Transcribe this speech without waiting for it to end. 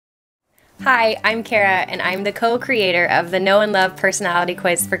Hi, I'm Kara, and I'm the co-creator of the Know and Love personality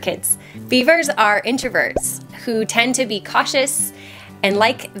quiz for kids. Beavers are introverts who tend to be cautious and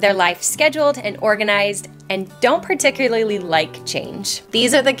like their life scheduled and organized and don't particularly like change.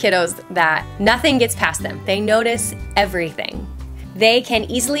 These are the kiddos that nothing gets past them. They notice everything. They can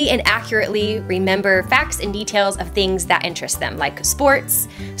easily and accurately remember facts and details of things that interest them, like sports,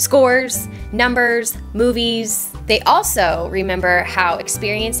 scores, numbers, movies. They also remember how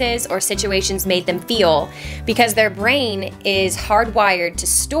experiences or situations made them feel because their brain is hardwired to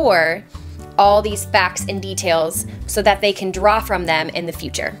store all these facts and details so that they can draw from them in the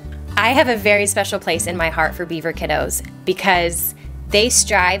future. I have a very special place in my heart for Beaver kiddos because they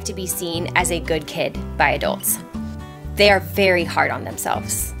strive to be seen as a good kid by adults. They are very hard on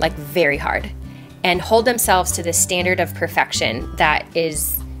themselves, like very hard, and hold themselves to the standard of perfection that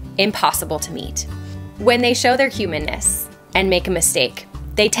is impossible to meet. When they show their humanness and make a mistake,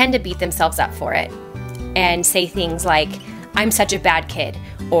 they tend to beat themselves up for it and say things like, "I'm such a bad kid,"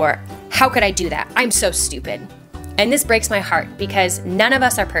 or "How could I do that? I'm so stupid." And this breaks my heart because none of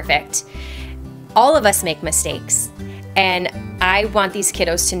us are perfect. All of us make mistakes. And I want these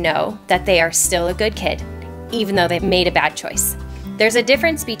kiddos to know that they are still a good kid, even though they've made a bad choice. There's a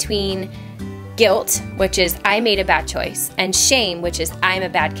difference between guilt, which is I made a bad choice, and shame, which is I'm a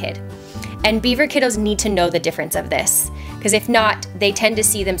bad kid. And Beaver kiddos need to know the difference of this, because if not, they tend to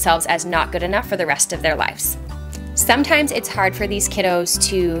see themselves as not good enough for the rest of their lives. Sometimes it's hard for these kiddos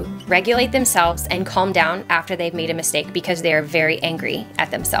to regulate themselves and calm down after they've made a mistake because they are very angry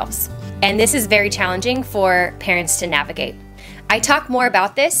at themselves. And this is very challenging for parents to navigate. I talk more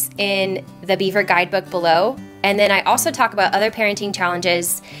about this in the Beaver guidebook below, and then I also talk about other parenting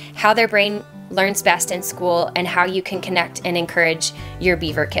challenges, how their brain learns best in school, and how you can connect and encourage your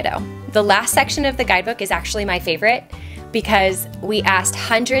Beaver kiddo. The last section of the guidebook is actually my favorite because we asked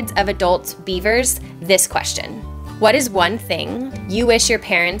hundreds of adult Beavers this question. What is one thing you wish your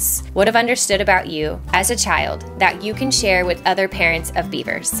parents would have understood about you as a child that you can share with other parents of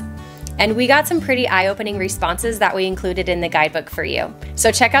Beavers? And we got some pretty eye-opening responses that we included in the guidebook for you.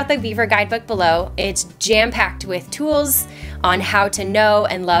 So check out the Beaver guidebook below. It's jam-packed with tools on how to know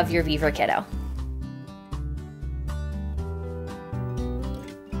and love your Beaver kiddo.